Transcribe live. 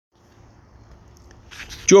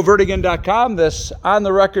JoeVertigan.com. This On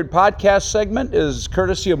the Record podcast segment is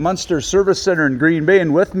courtesy of Munster Service Center in Green Bay,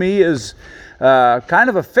 and with me is kind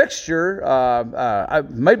of a fixture. I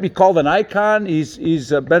might be called an icon.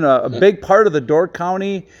 He's been a big part of the Door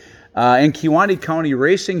County and Kewaunee County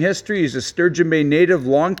racing history. He's a Sturgeon Bay native,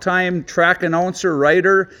 longtime track announcer,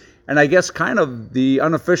 writer, and I guess kind of the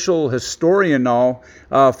unofficial historian now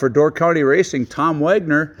for Door County racing, Tom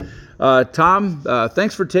Wagner. Tom,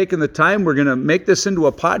 thanks for taking the time. We're going to make this into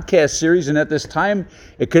a podcast series, and at this time,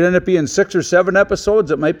 it could end up being 6 or 7 episodes.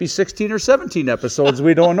 It might be 16 or 17 episodes.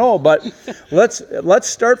 We don't know, but let's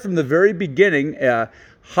start from the very beginning.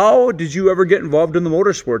 How did you ever get involved in the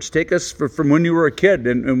motorsports? Take us from when you were a kid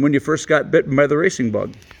and when you first got bitten by the racing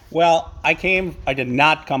bug. Well, I did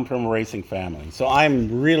not come from a racing family, so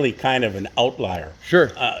I'm really kind of an outlier. Sure.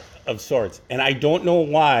 Of sorts. And I don't know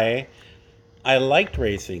why I liked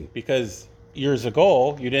racing, because years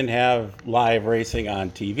ago, you didn't have live racing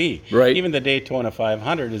on TV. Right. Even the Daytona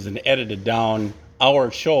 500 is an edited down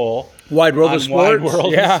hour show. Wide World of Sports? Wide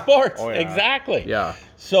World of Sports. Oh, yeah. Exactly. Yeah.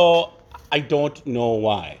 So I don't know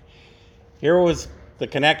why. Here was the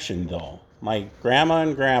connection, though. My grandma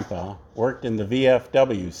and grandpa worked in the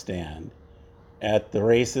VFW stand at the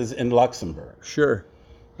races in Luxemburg. Sure.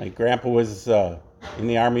 My grandpa was in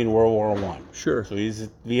the Army in World War I. Sure. So he's at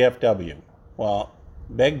VFW. Well,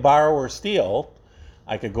 beg, borrow, or steal,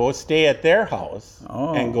 I could go stay at their house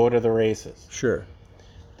and go to the races. Sure.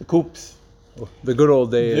 The coops. The good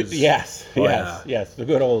old days. Yes, Oh, yes, the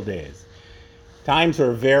good old days. Times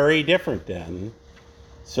were very different then.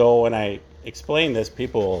 So when I explain this,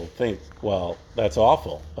 people think, well, that's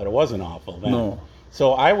awful. But it wasn't awful then. No.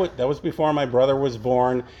 So that was before my brother was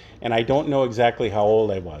born, and I don't know exactly how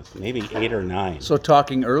old I was. Maybe 8 or 9. So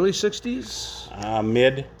talking early 60s?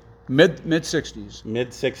 Mid-60s.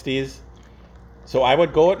 Mid-60s. So I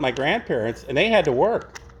would go with my grandparents, and they had to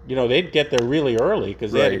work. You know, they'd get there really early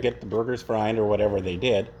because they had to get the burgers fried or whatever they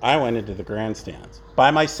did. I went into the grandstands by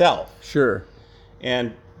myself. Sure.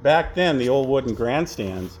 And back then, the old wooden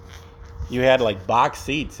grandstands, you had like box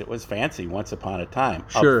seats. It was fancy once upon a time.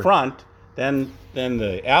 Sure. Up front, then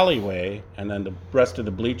the alleyway, and then the rest of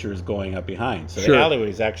the bleachers going up behind. So Sure. the alleyway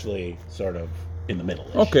is actually sort of in the middle.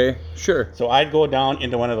 Okay, sure. So I'd go down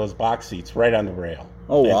into one of those box seats right on the rail.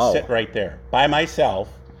 Oh, and wow. sit right there by myself.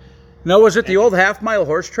 Now, was it the old half-mile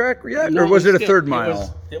horse track yet, or was it a third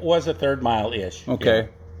mile? It was a third mile-ish. Okay.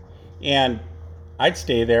 Yeah. And I'd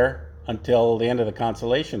stay there until the end of the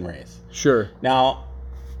consolation race. Sure. Now,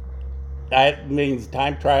 that means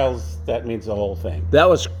time trials, that means the whole thing.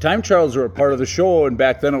 Time trials were a part of the show, and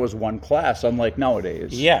back then it was one class, unlike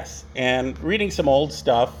nowadays. Yes. And reading some old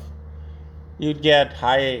stuff, you could get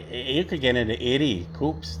into 80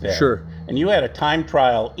 coops there. Sure. And you had a time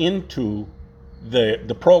trial into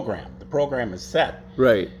the program. The program is set.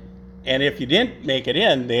 Right. And if you didn't make it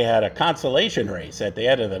in, they had a consolation race at the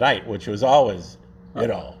end of the night, which was always,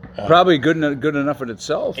 probably good enough in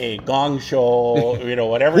itself. a gong show,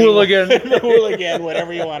 whatever. Hooligan,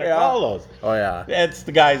 whatever you want to call those. Oh, yeah. That's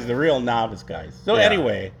the guys, the real novice guys. So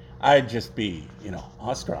anyway, I'd just be,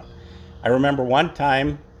 awestruck. I remember one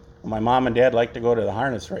time my mom and dad liked to go to the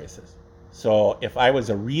harness races. So if I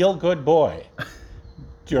was a real good boy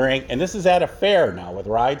and this is at a fair now with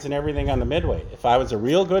rides and everything on the midway, if I was a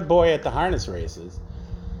real good boy at the harness races,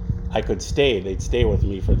 I could stay. They'd stay with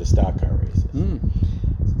me for the stock car races.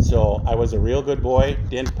 So I was a real good boy,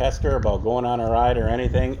 didn't pester about going on a ride or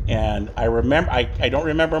anything. And I remember, I don't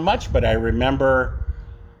remember much, but I remember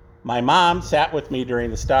my mom sat with me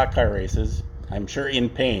during the stock car races. I'm sure in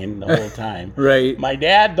pain the whole time. Right. My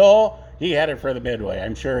dad, though, he had it for the midway.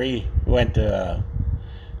 I'm sure he went to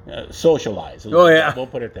socialize. Oh, yeah. We'll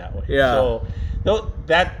put it that way. Yeah. So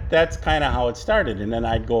that's kind of how it started. And then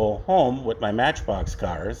I'd go home with my Matchbox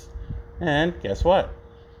cars, and guess what?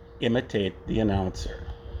 Imitate the announcer.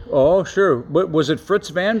 Oh, sure. But was it Fritz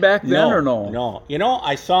Van back then or no? No.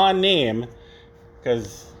 I saw a name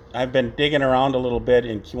because I've been digging around a little bit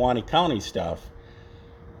in Kewaunee County stuff,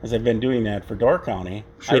 as I've been doing that for Door County.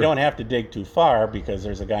 Sure. I don't have to dig too far because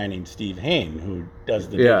there's a guy named Steve Hain who does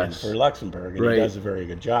the digging for Luxemburg, and he does a very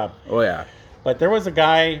good job. Oh, yeah. But there was a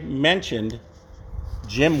guy mentioned,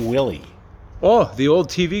 Jim Willie. Oh, the old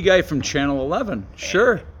TV guy from Channel 11.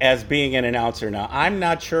 Sure. As being an announcer. Now, I'm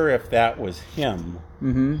not sure if that was him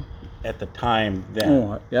at the time then.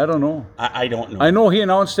 Oh, yeah, I don't know. I don't know. I know he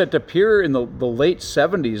announced at the Pier in the late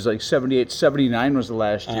 70s, like 78, 79 was the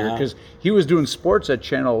last year, because he was doing sports at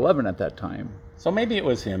Channel 11 at that time. So maybe it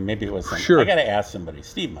was him, maybe it was somebody. Sure. I got to ask somebody.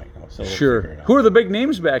 Steve might know. So we'll Sure. figure it out. Who were the big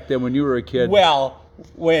names back then when you were a kid? Well,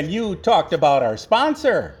 when you talked about our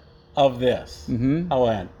sponsor, of this. I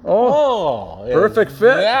went, Oh, is perfect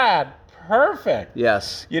fit. That perfect.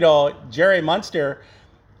 Yes. You know, Jerry Munster,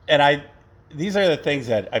 and these are the things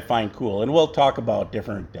that I find cool. And we'll talk about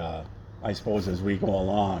different, I suppose, as we go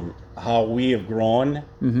along, how we have grown,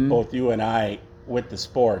 both you and I, with the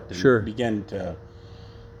sport, and begin to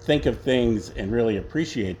think of things and really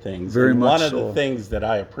appreciate things. Very much one of the things that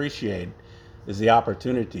I appreciate is the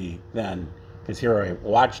opportunity then, because here I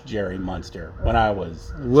watched Jerry Munster when I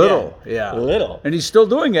was little, 10, little, and he's still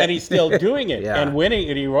doing it, and he's still doing it, and winning.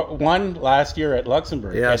 And he won last year at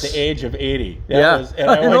Luxemburg at the age of 80. That was, and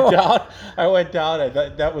I went down.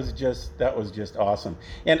 And that was just awesome.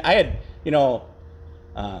 And I had,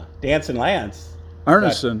 Dancing Lance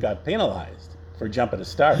Arneson got penalized for jumping a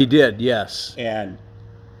start. He did, yes. And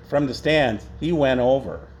from the stands, he went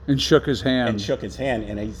over and shook his hand.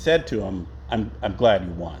 And he said to him, I'm glad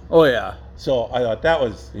you won. Oh, yeah. So I thought that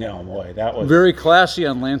was, that was very classy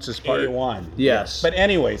on Lance's part. A1. Yes. But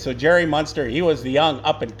anyway, so Jerry Munster, he was the young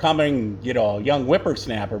up and coming, young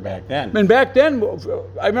whippersnapper back then. And back then,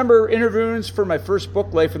 I remember interviewing for my first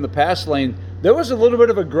book, Life in the Past Lane. There was a little bit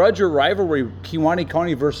of a grudge or rivalry, Kewaunee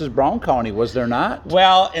County versus Brown County, was there not?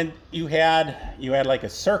 Well, and you had like a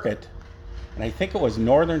circuit, and I think it was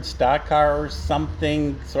Northern Stock Car or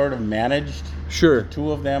something sort of managed. Sure. The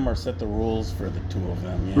two of them, or set the rules for the two of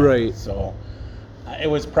them. Yeah. Right. So it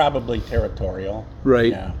was probably territorial.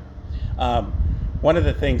 Right. Yeah. One of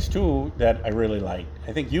the things too that I really liked,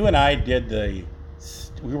 I think you and I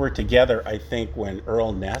we were together, I think, when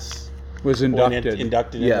Earl Ness was inducted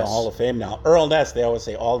into the Hall of Fame. Now, Earl Ness, they always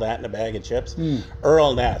say all that in a bag of chips.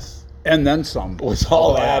 Earl Ness. And then some. Was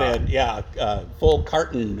all that in, full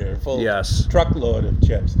carton or full truckload of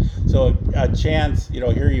chips. So a chance,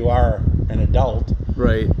 here you are, an adult.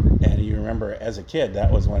 Right. And you remember as a kid,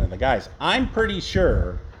 that was one of the guys. I'm pretty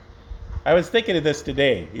sure, I was thinking of this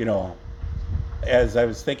today, as I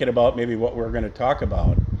was thinking about maybe what we're going to talk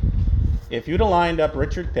about. If you'd have lined up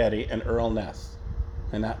Richard Petty and Earl Ness,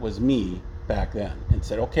 and that was me back then, and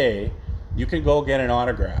said, okay, you can go get an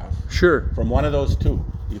autograph. Sure. From one of those two.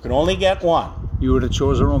 You can only get one. You would have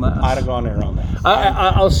chosen Earl Ness. I'd have gone to Earl Ness.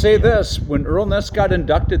 I'll say this. When Earl Ness got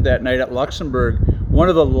inducted that night at Luxemburg, one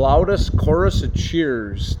of the loudest chorus of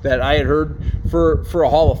cheers that I had heard for a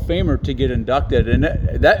Hall of Famer to get inducted. And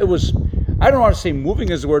it was, I don't want to say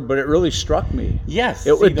moving is the word, but it really struck me. Yes.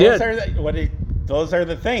 It did. Those are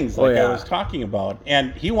the things I was talking about.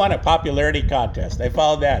 And he won a popularity contest. I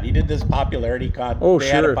followed that. He did this popularity contest. They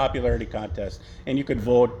had a popularity contest. And you could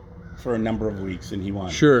vote for a number of weeks, and he won.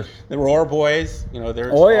 Sure. The Roar Boys,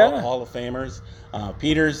 there's Hall of Famers.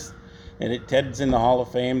 Peters, and Ted's in the Hall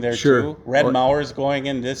of Fame there too. Red Mauer's going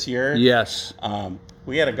in this year. Yes.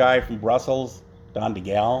 We had a guy from Brussels, Don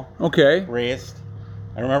DeGal. Okay. Raced.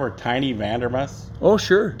 I remember Tiny Vandermas. Oh,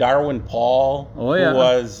 sure. Darwin Paul. Oh, yeah. Who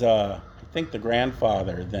was, I think, the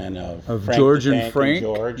grandfather then of Frank George and Frank.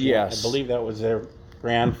 George. Yes. I believe that was their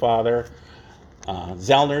grandfather.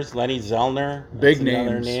 Lenny Zellner. Big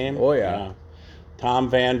names. Name. Oh, yeah. Tom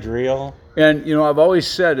Van Driel. And, I've always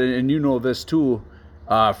said, and you know this too,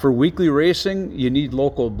 for weekly racing, you need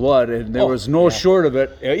local blood, and there was no short of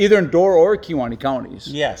it, either in Door or Kewaunee counties.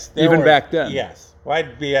 Yes. Back then. Yes. Well,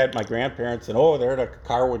 I'd be at my grandparents, and there the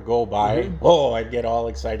car would go by. I'd get all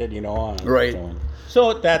excited, Right.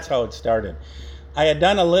 So that's how it started. I had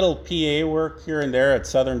done a little PA work here and there at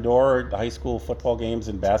Southern Door, the high school football games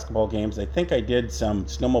and basketball games. I think I did some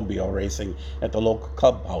snowmobile racing at the local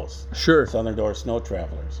clubhouse. Sure. Southern Door Snow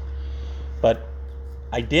Travelers. But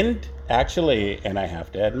I didn't actually, and I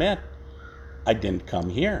have to admit, I didn't come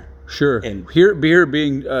here. Sure. And here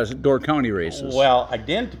being Door County races. Well, I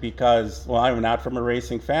didn't because, I'm not from a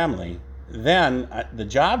racing family. Then the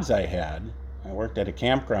jobs I had, I worked at a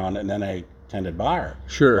campground, and then I tended bar.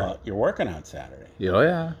 Sure. Well, you're working on Saturday. Oh,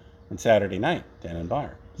 yeah. And Saturday night, tending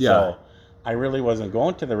bar. Yeah. So I really wasn't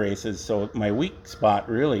going to the races. So my weak spot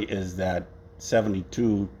really is that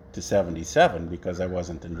 72 to 77 because I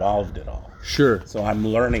wasn't involved at all. Sure. So I'm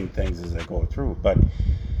learning things as I go through. But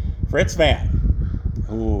Fritz Van,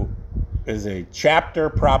 who is a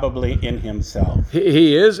chapter probably in himself.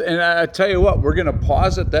 He is, and I tell you what, we're going to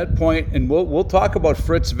pause at that point, and we'll talk about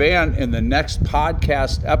Fritz Van in the next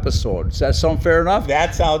podcast episode. Does that sound fair enough?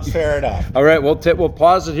 That sounds fair enough. All right, we'll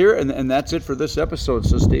pause it here, and that's it for this episode,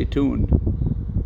 so stay tuned.